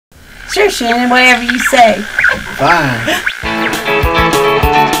Sure, Shannon, whatever you say. Fine.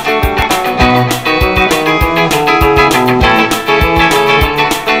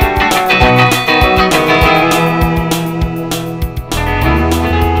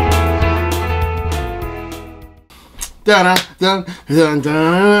 Dun dun dun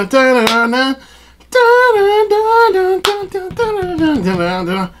dun dun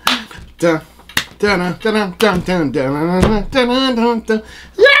dun dun.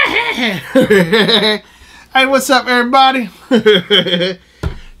 Yeah! Hey, what's up, everybody?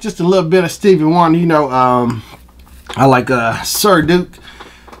 Just a little bit of Stevie Wonder. You know, I like Sir Duke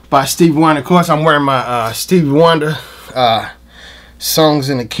by Stevie Wonder. Of course, I'm wearing my Stevie Wonder Songs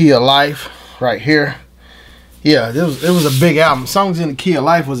in the Key of Life right here. Yeah, it was a big album. Songs in the Key of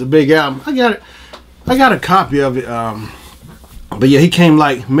Life was a big album. I got a copy of it. But yeah, he came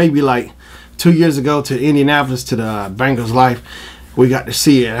maybe 2 years ago to Indianapolis to the Bengals Life. We got to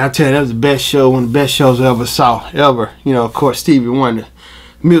see it. And I tell you, that was the best show, one of the best shows I ever saw, ever. You know, of course, Stevie Wonder,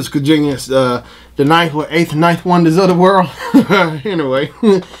 musical genius, the eighth, ninth wonders of the world. Anyway,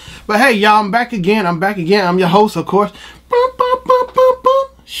 but hey, y'all, I'm back again. I'm your host, of course.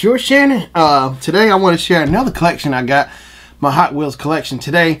 Sure, Shannon. Today I want to share another collection I got, my Hot Wheels collection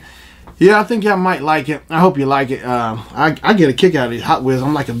today. Yeah, I think y'all might like it. I hope you like it. I get a kick out of these Hot Wheels.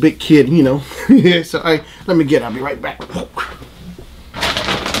 I'm like a big kid, you know. Yeah, so let me get it. I'll be right back.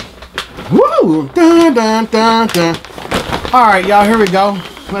 Woo! Dun, dun, dun, dun. All right, y'all, here we go.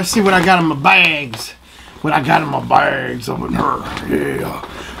 Let's see what I got in my bags. What I got in my bags over there. Yeah.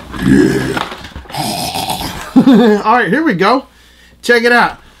 All right, here we go. Check it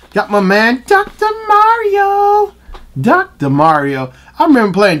out. Got my man, Dr. Mario. Dr. Mario. I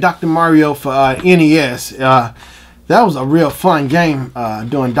remember playing Dr. Mario for NES. That was a real fun game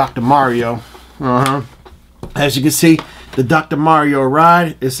doing Dr. Mario. As you can see, the Dr. Mario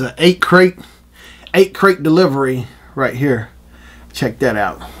ride is an 8-crate delivery right here. Check that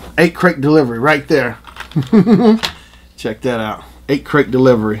out. 8-crate delivery right there. Check that out. 8-crate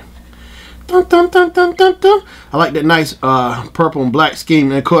delivery. Dun, dun, dun, dun, dun, dun. I like that nice purple and black scheme.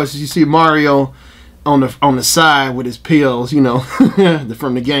 And of course, you see Mario on the side with his pills, you know,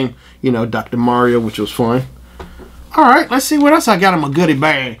 from the game, you know, Dr. Mario, which was fun. All right, let's see what else I got in my goodie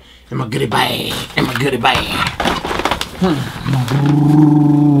bag. Bam!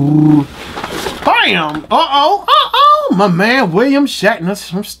 My man William Shatner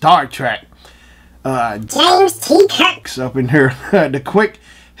from Star Trek. James T. Kirk's up in here.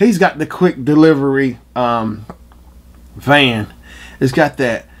 He's got the quick delivery van. It's got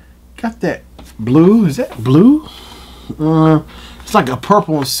that blue. Is that blue? It's like a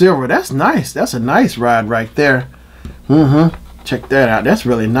purple and silver. That's nice. That's a nice ride right there. Check that out. That's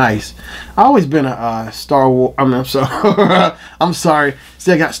really nice. I always been a Star Wars. I'm sorry. I'm sorry.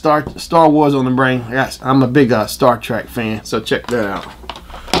 Still got Star Wars on the brain. Yes, I'm a big Star Trek fan. So check that out.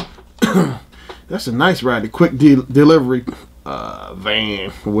 That's a nice ride. The quick delivery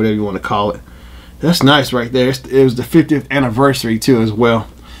van, or whatever you want to call it. That's nice right there. It was the 50th anniversary too, as well.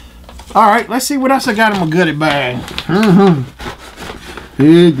 All right, let's see what else I got in my goodie bag. I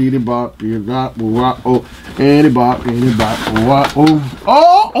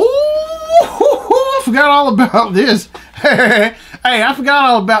forgot all about this. Hey, I forgot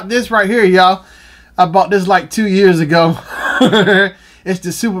all about this right here, y'all. I bought this like 2 years ago. It's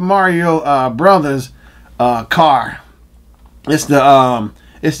the Super Mario Brothers car. It's the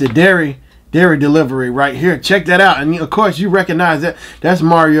dairy delivery right here. Check that out. And of course you recognize that. That's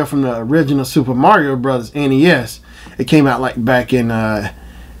Mario from the original Super Mario Brothers NES. It came out like back in I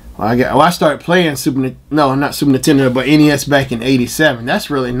started playing not Super Nintendo, but NES back in '87. That's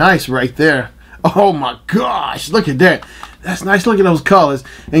really nice right there. Oh my gosh, look at that. That's nice. Look at those colors.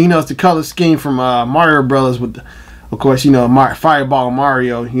 And you know, it's the color scheme from Mario Brothers with of course, you know, Fireball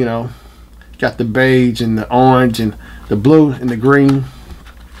Mario, you know. Got the beige and the orange and the blue and the green.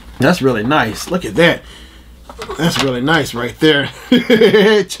 That's really nice. Look at that. That's really nice right there.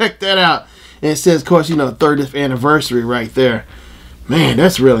 Check that out. And it says, of course, you know, 30th anniversary right there. Man,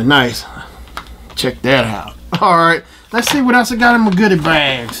 that's really nice. Check that out. All right. Let's see what else I got in my goodie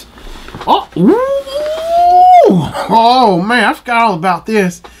bags. Oh, oh man, I forgot all about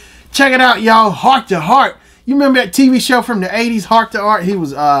this. Check it out, y'all. Heart to Heart. You remember that TV show from the 80s, Heart to Heart? He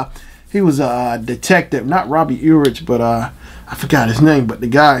was a detective, not Robbie Urich, but I forgot his name, but the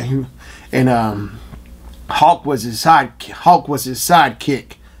guy who, and Hulk was his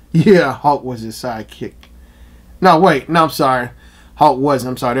sidekick. Yeah, Hulk was his sidekick. No, wait, no, I'm sorry. Hulk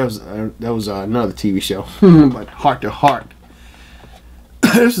wasn't. I'm sorry. That was another TV show. But Heart to Heart.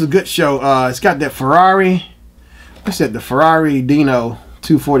 This is a good show. It's got that Ferrari. What's that? The Ferrari Dino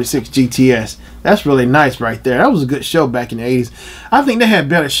 246 GTS. That's really nice right there. That was a good show back in the 80s. I think they had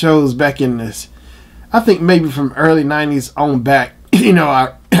better shows back in this. I think maybe from early 90s on back, you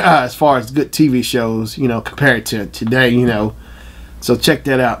know, as far as good TV shows, you know, compared to today, you know. So check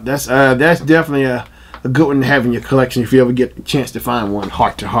that out. That's definitely a good one to have in your collection if you ever get a chance to find one.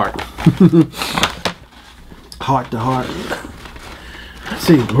 Heart to Heart. Heart to Heart. Let's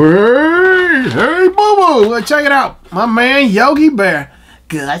see. Hey, boo-boo. Check it out. My man, Yogi Bear.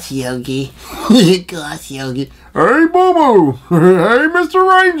 Gosh, Yogi. Gosh, Yogi. Hey, boo-boo. Hey, Mr.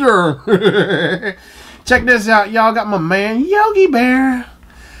 Ranger. Check this out, y'all. Got my man, Yogi Bear.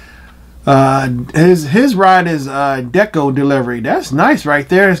 His ride is deco delivery. That's nice right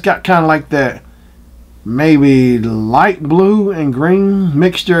there. It's got kind of like that maybe light blue and green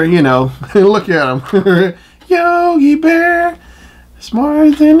mixture, you know. Look at him. Yogi Bear.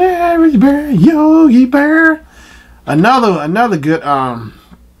 Smarter than the average bear. Yogi Bear. Another good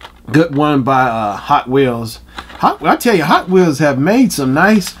good one by Hot Wheels. I tell you, Hot Wheels have made some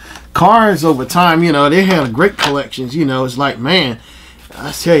nice cars over time. You know, they had great collections. You know, it's like, man,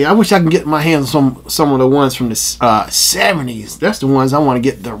 I tell you, I wish I could get my hands on some of the ones from the 70s. That's the ones I want to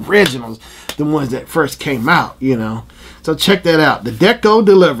get, the originals, the ones that first came out, you know. So check that out. The deco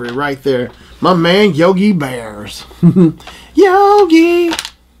delivery right there. My man, Yogi Bears. Yogi.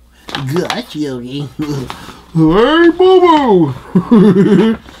 Gosh, Yogi. Hey, boo-boo.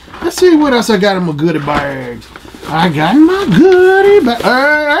 Let's see what else I got in my goodie bags. I got my goodie bag.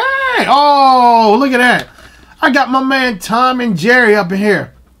 Hey, oh, look at that. I got my man Tom and Jerry up in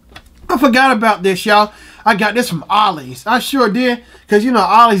here. I forgot about this, y'all. I got this from Ollie's. I sure did. Because, you know,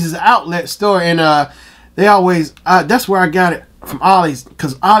 Ollie's is an outlet store. And they always, that's where I got it from Ollie's.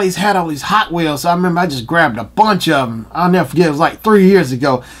 Because Ollie's had all these Hot Wheels. So I remember I just grabbed a bunch of them. I'll never forget. It was like 3 years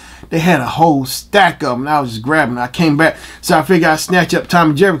ago. They had a whole stack of them. And I was just grabbing them. I came back. So I figured I'd snatch up Tom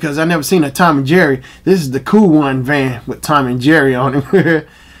and Jerry. Because I never seen a Tom and Jerry. This is the cool one van with Tom and Jerry on it.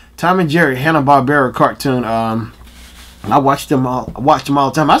 Tom and Jerry, Hanna-Barbera cartoon. I watched them all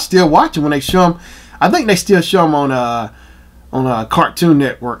the time. I still watch them when they show them. I think they still show them on a Cartoon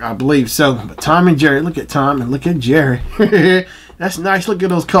Network, I believe so. But Tom and Jerry, look at Tom and look at Jerry. That's nice. Look at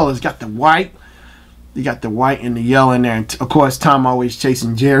those colors. Got the white. You got the white and the yellow in there. And of course, Tom always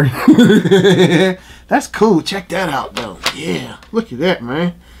chasing Jerry. That's cool. Check that out, though. Yeah, look at that,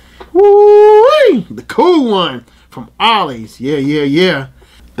 man. Woo-wee! The cool one from Ollie's. Yeah.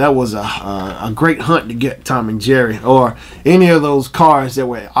 That was a great hunt to get Tom and Jerry or any of those cars that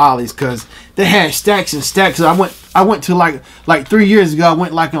were at Ollie's, because they had stacks and stacks. So I went to like 3 years ago. I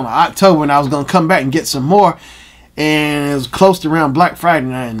went like on October, and I was gonna come back and get some more. And it was close to around Black Friday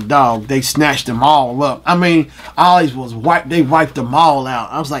night, and dog, they snatched them all up. I mean, Ollie's was wiped. They wiped them all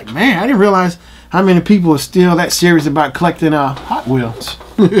out. I was like, man, I didn't realize how many people are still that serious about collecting Hot Wheels.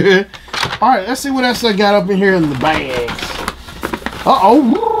 All right, let's see what else I got up in here in the bags.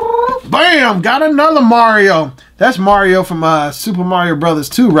 Uh-oh. Bam! Got another Mario. That's Mario from Super Mario Brothers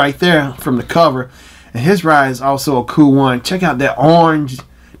 2 right there from the cover. And his ride is also a cool one. Check out that orange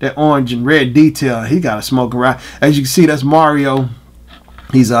and red detail. He got a smoking ride. As you can see, that's Mario.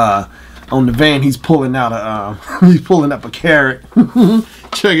 He's on the van. He's pulling out he's pulling up a carrot.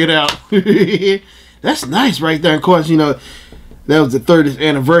 Check it out. That's nice right there. Of course, you know, that was the 30th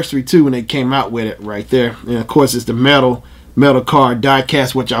anniversary too when they came out with it right there. And of course, it's the metal car die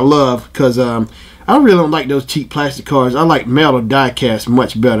cast, which I love, because I really don't like those cheap plastic cars. I like metal die cast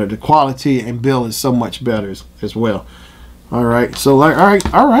much better. The quality and build is so much better as well. All right, so like,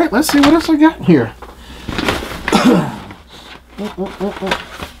 all right, let's see what else I got here.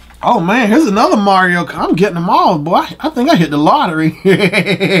 Oh man, here's another Mario. I'm getting them all, boy. I think I hit the lottery.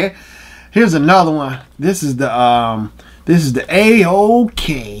 Here's another one. This is the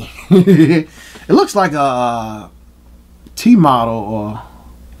A-OK. It looks like a T model,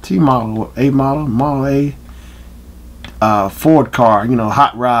 Model A, Ford car, you know,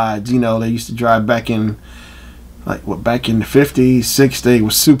 hot rods, you know, they used to drive back in, back in the 50s, 60s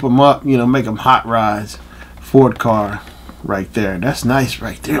with soup them up, you know, make them hot rods. Ford car right there. That's nice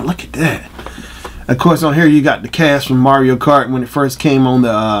right there. Look at that. Of course, on here you got the cast from Mario Kart when it first came on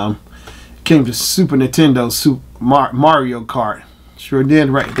the, came to Super Nintendo, Mario Kart. Sure did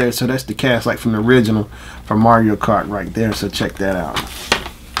right there. So that's the cast like from the original from Mario Kart right there. So check that out.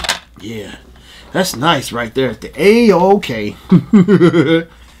 Yeah, that's nice right there. It's the A-OK.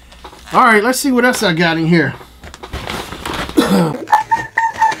 All right, let's see what else I got in here. Oh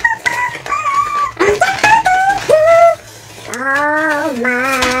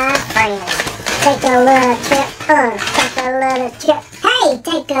my friend, take a little trip. Take a little trip. Hey,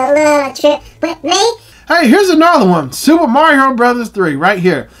 take a little trip with me. Hey, here's another one. Super Mario Brothers 3 right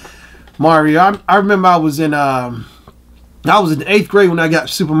here. Mario. I remember I was in the 8th grade when I got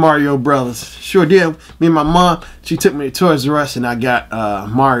Super Mario Brothers. Sure did. Me and my mom, she took me to Toys R Us and I got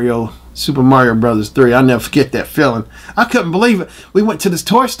Super Mario Brothers 3. I'll never forget that feeling. I couldn't believe it. We went to this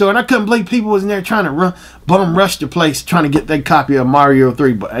toy store and I couldn't believe people was in there trying to bum rush the place trying to get their copy of Mario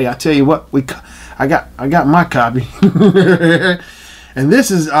 3. But hey, I tell you what, I got my copy. And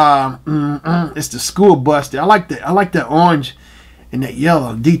this is it's the school bus. I like that orange and that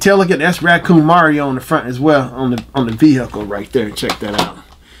yellow detail. Look at that. That's Raccoon Mario on the front as well on the vehicle right there. Check that out.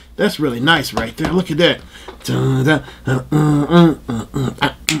 That's really nice right there. Look at that.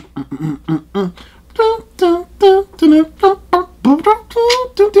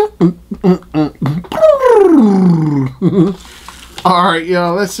 All right,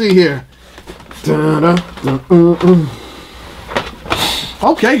 y'all. Let's see here.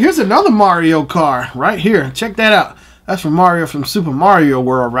 Okay, here's another Mario car right here. Check that out. That's from Mario from Super Mario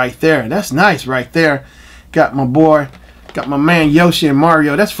World right there. That's nice right there. Got my man Yoshi and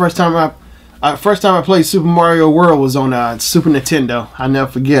Mario. That's the first time I played Super Mario World was on Super Nintendo. I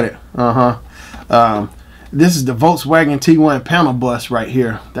never forget it. This is the Volkswagen T1 panel bus right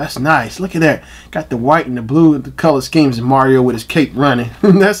here. That's nice. Look at that. Got the white and the blue, the color schemes of Mario with his cape running.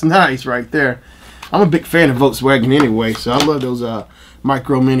 That's nice right there. I'm a big fan of Volkswagen anyway, so I love those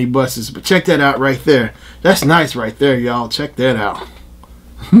micro mini buses. But check that out right there. That's nice right there, y'all. Check that out.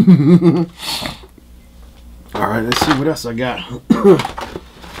 All right, let's see what else I got.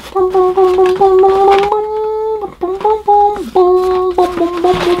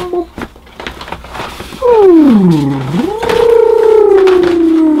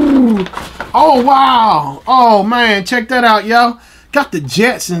 Oh wow. Oh man, check that out, y'all. Got the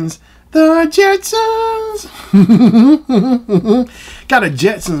Jetsons. The Jetsons. Got a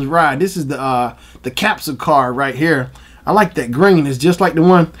Jetsons ride. This is the capsule car right here. I like that green. It's just like the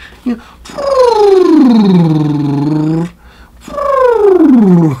one.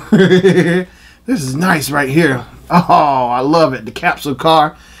 This is nice right here. Oh, I love it. The capsule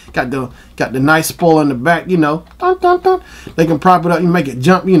car. Got the nice spoiler in the back, you know. Dun, dun, dun. They can prop it up. You make it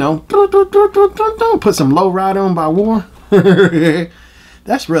jump, you know. Dun, dun, dun, dun, dun, dun. Put some low ride on by war.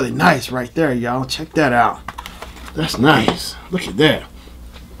 That's really nice right there, y'all. Check that out. That's nice. Look at that.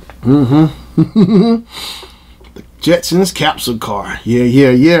 The Jetsons capsule car.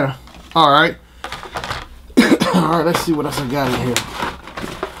 Yeah. All right. All right, let's see what else I got in here.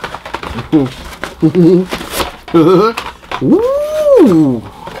 Woo!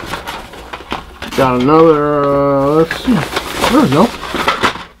 Got another, let's see. There we go.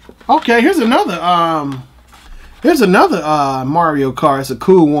 Okay, here's another Mario car. It's a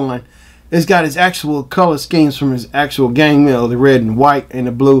cool one. It's got his actual color schemes from his actual game, you know, the red and white and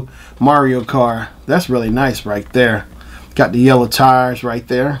the blue Mario car. That's really nice right there. Got the yellow tires right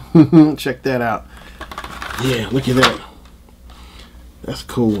there. Check that out. Yeah, look at that. That's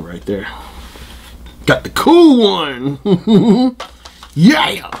cool right there. Got the cool one.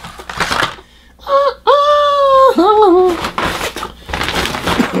 Yeah.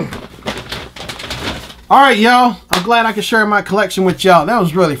 Alright, y'all. I'm glad I could share my collection with y'all. That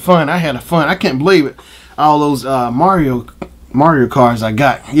was really fun. I had fun. I can't believe it. All those Mario cars I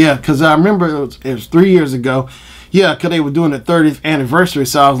got. Yeah, because I remember it was 3 years ago. Yeah, because they were doing the 30th anniversary.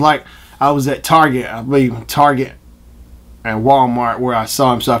 So I was at Target. I believe Target and Walmart where I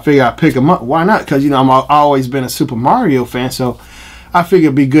saw him. So I figured I'd pick him up. Why not? Because, you know, I've always been a Super Mario fan. So I figured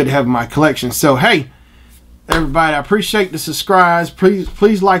it'd be good to have my collection. So, hey, everybody, I appreciate the subscribes.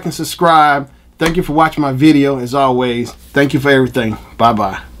 Please like and subscribe. Thank you for watching my video. As always, thank you for everything.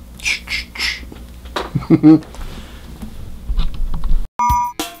 Bye-bye.